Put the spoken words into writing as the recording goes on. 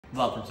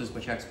Vlad from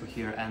SwissWatchExpo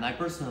here, and I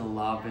personally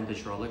love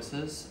vintage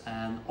Rolexes,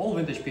 and all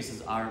vintage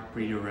pieces are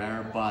pretty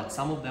rare, but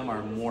some of them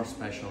are more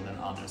special than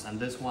others, and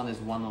this one is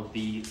one of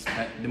the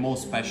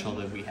most special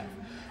that we have.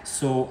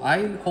 So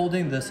I'm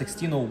holding the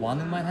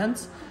 1601 in my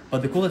hands,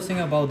 but the coolest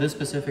thing about this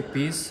specific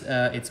piece,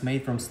 it's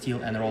made from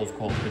steel and rose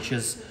gold, which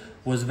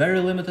was very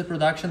limited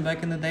production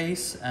back in the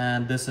days,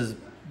 and this is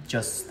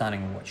just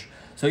stunning watch.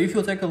 So if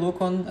you take a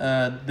look on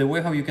the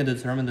way how you can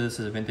determine this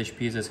is a vintage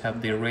piece is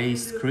have the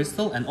raised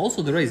crystal and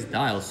also the raised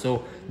dial.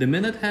 So the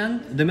minute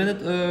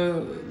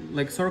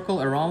like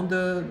circle around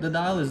the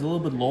dial is a little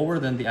bit lower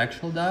than the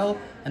actual dial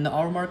and the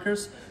hour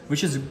markers,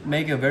 which is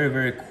make a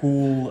very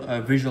cool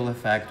visual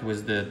effect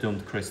with the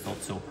domed crystal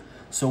too.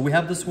 So we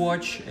have this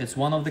watch, it's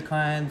one of the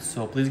kind,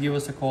 so please give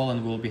us a call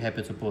and we'll be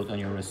happy to put it on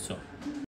your wrist too.